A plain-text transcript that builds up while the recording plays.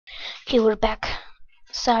Okay, we're back.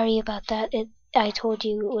 Sorry about that. I told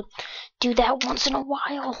you it would do that once in a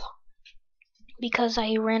while because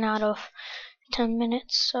I ran out of 10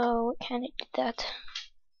 minutes, so I can't do that.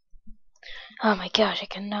 Oh my gosh, I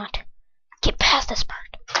cannot get past this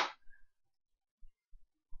part.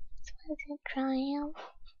 Triumph.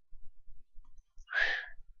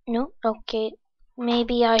 No, okay.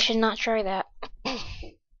 Maybe I should not try that.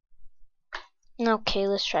 Okay,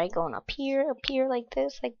 let's try going up here, like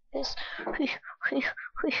this, like this. I'd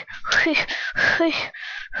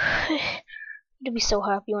be so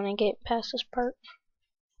happy when I get past this part.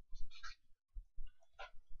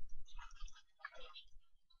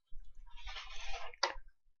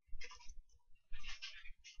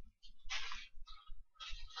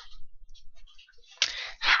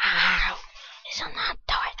 How is I'm not doing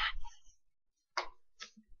that?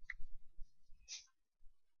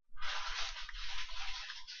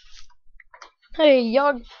 Hey,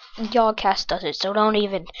 y'all cast does it, so don't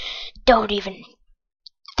even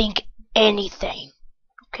think anything.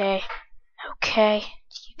 Okay? Okay,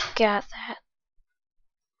 you got that.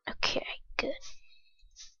 Okay, good.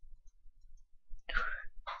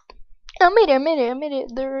 I made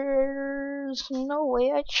it. There's no way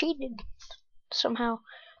I cheated. Somehow.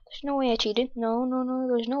 There's no way I cheated. No,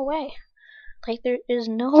 there's no way. Like, there is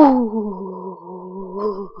no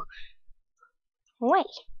way.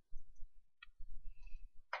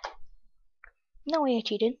 No way I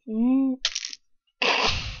cheated.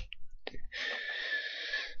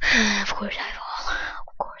 Of course I fall.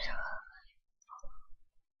 Of course.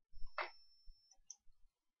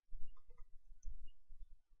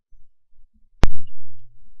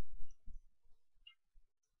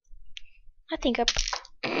 I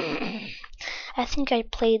think I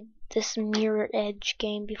played this Mirror Edge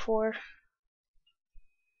game before.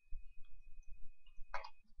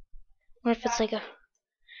 Or if it's like a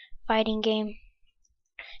fighting game.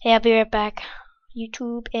 Hey, I'll be right back.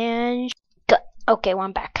 YouTube and cut. Okay, well,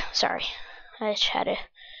 I'm back. Sorry. I just had to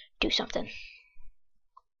do something.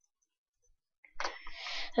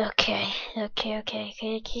 Okay.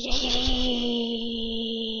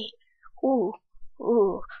 Ooh.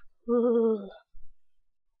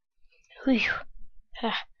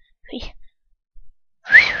 Got it.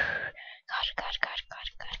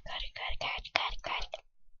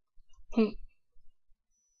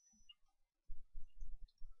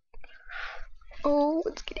 Oh,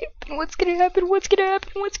 what's gonna happen? What's gonna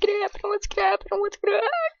happen? What's gonna happen? What's gonna happen? What's gonna happen?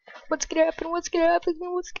 What's gonna happen? What's gonna happen?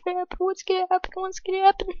 What's gonna happen? What's gonna happen? What's gonna happen? What's gonna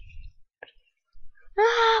happen?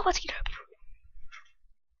 Ah, what's gonna happen?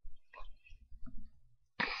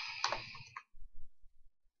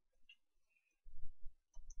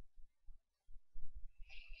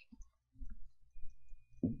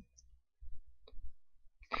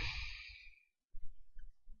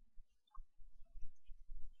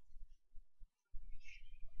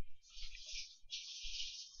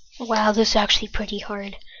 Wow, this is actually pretty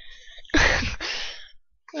hard.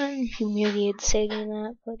 I'm humiliated saying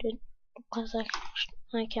that, but it was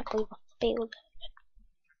I can't believe I failed.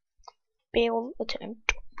 Failed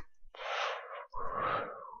attempt.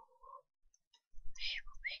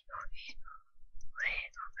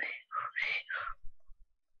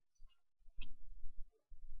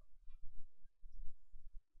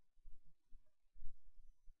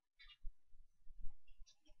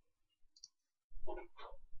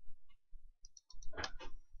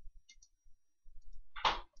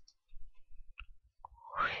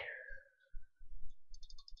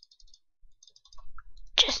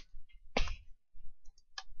 Just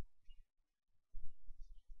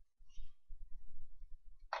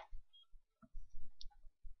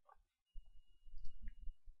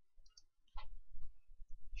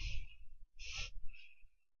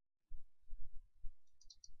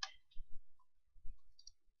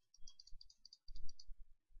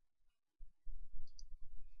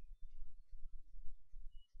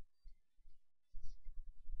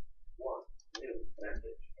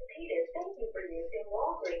Thank you for using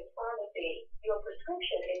Walgreens Pharmacy. Your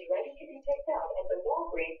prescription is ready to be picked up at the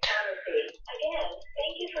Walgreens Pharmacy. Again,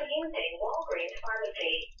 thank you for using Walgreens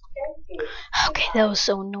Pharmacy. Thank you. okay, that was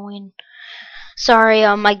so annoying. Sorry,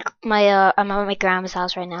 I'm at my grandma's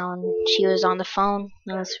house right now, and she was on the phone.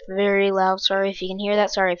 It was very loud. Sorry if you can hear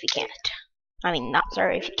that. Sorry if you can't. I mean, not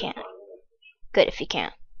sorry if you can't. Good if you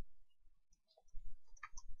can't.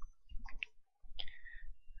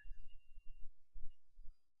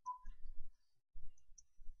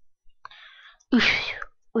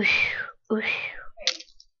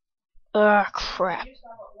 Oh crap.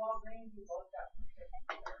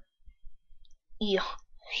 Yeah.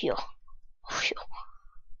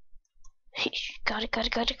 Got Got it, got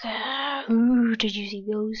it, got it, got it. Ooh, did you see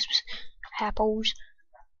those apples?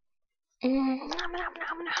 Humna.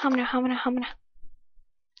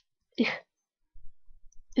 Ugh.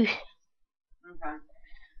 Ugh. Okay.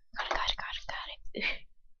 Got it.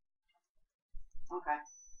 Okay.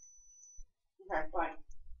 Okay, fine.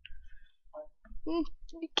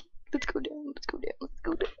 Let's go down.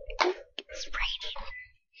 It's raining.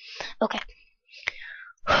 Okay.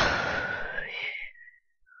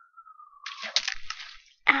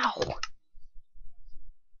 Ow.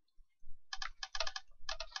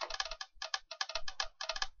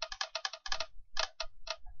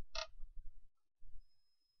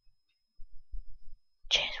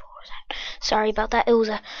 Jeez, what was that? Sorry about that. It was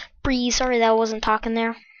a breeze. Sorry that I wasn't talking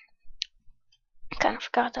there. Kind of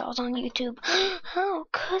forgot that I was on YouTube. Oh,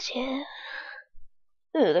 cuz yeah.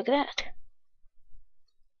 Ooh, look at that.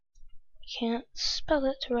 Can't spell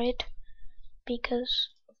it right because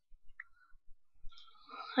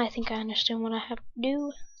I think I understand what I have to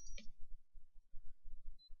do.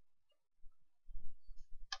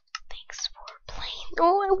 Thanks for playing.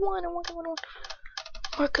 Oh, I won.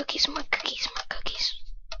 More cookies. I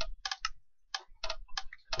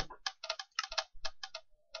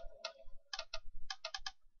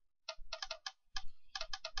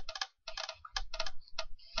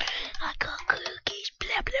got cookies.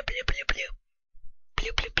 Blah, blah, blah, blah, blah.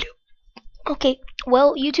 Bloop, bloop, bloop. Okay,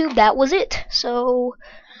 well, YouTube, that was it. So,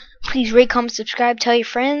 please rate, comment, subscribe, tell your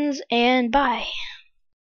friends, and bye.